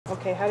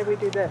Okay, how do we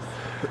do this?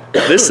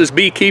 This is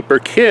Beekeeper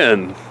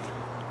Ken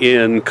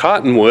in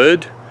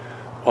Cottonwood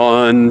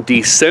on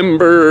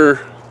December,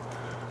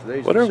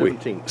 what are we?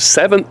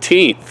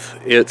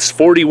 17th. It's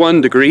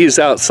 41 degrees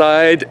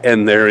outside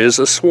and there is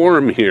a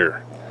swarm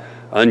here.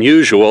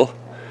 Unusual,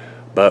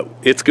 but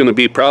it's going to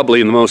be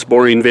probably the most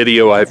boring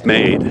video I've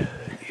made.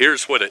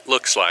 Here's what it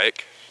looks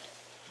like.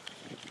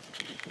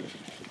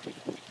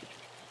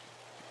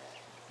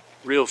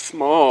 Real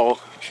small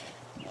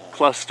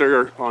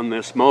cluster on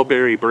this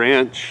mulberry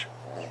branch.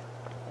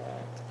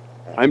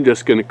 I'm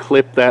just going to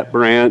clip that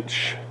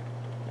branch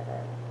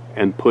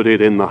and put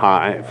it in the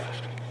hive.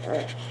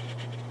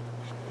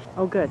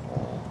 Oh, good.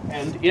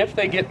 And if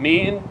they get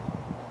mean,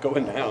 go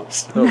in the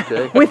house.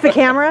 Okay. With the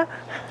camera?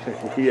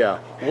 Yeah.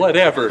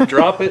 Whatever,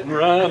 drop it and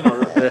run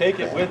or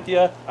take it with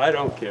you, I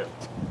don't care.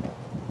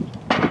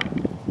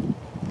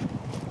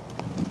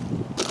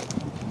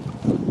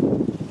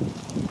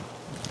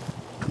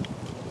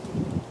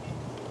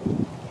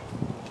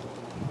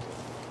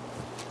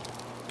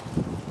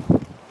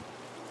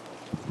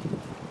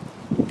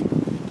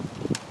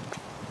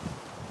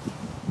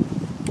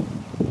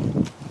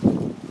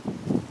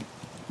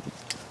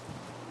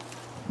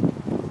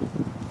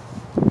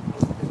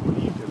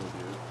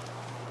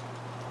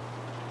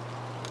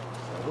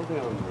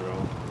 Down,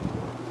 girl.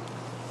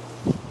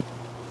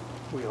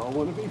 We all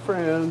want to be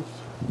friends.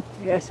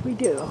 Yes, we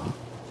do.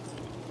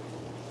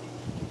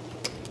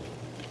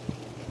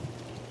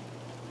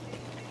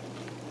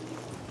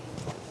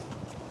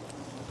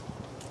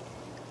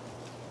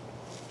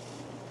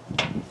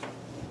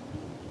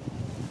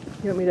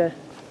 You want me to?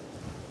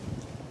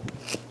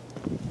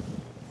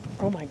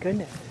 Oh my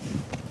goodness.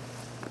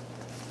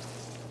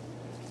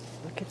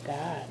 Look at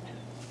that.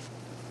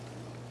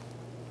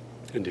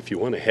 And if you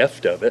want a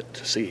heft of it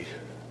to see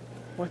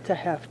What's a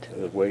heft?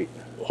 the weight,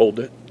 hold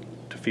it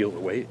to feel the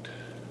weight.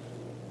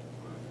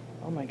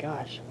 Oh my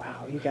gosh.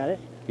 Wow, you got it?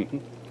 Mm-hmm.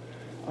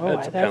 Oh,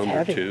 That's a that's pound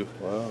heavy. or two.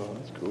 Wow,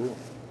 that's cool.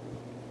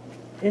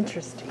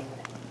 Interesting.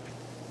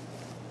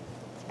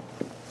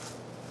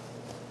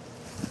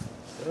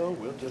 So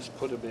we'll just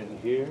put them in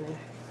here.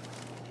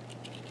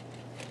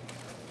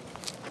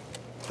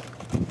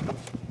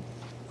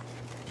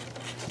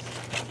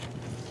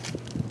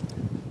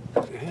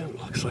 And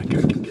looks like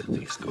I can get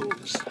these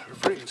cones or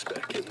frames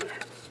back in there.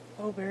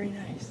 Oh, very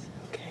nice.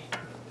 Okay.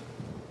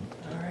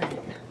 All right.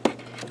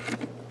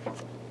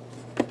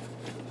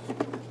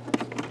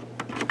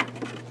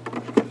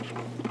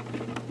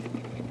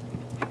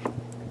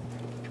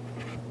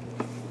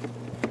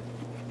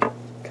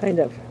 Kind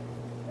of.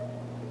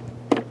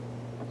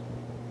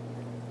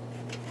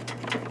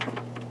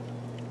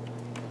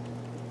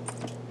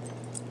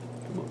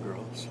 Come on,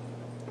 girls.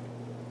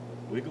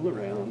 Wiggle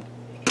around.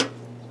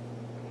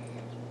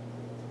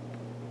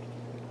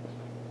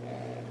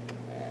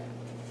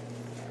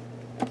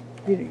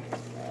 You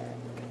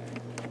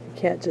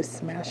can't just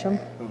smash them.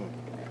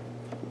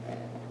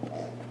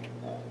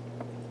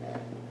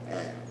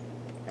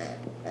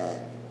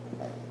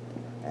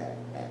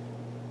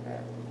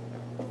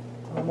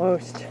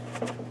 Almost.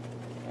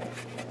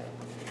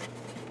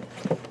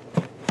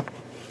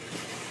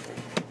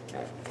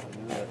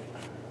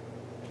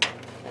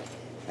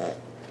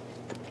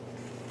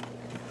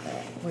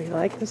 We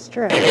like the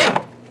stretch.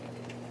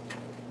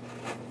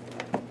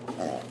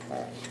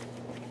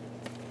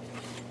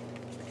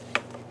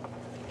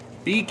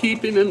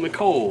 Beekeeping in the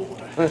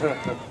cold.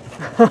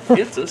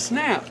 It's a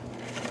snap.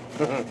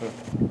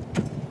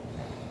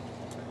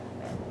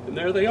 And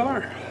there they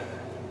are.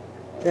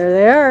 There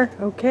they are.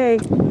 Okay.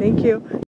 Thank you.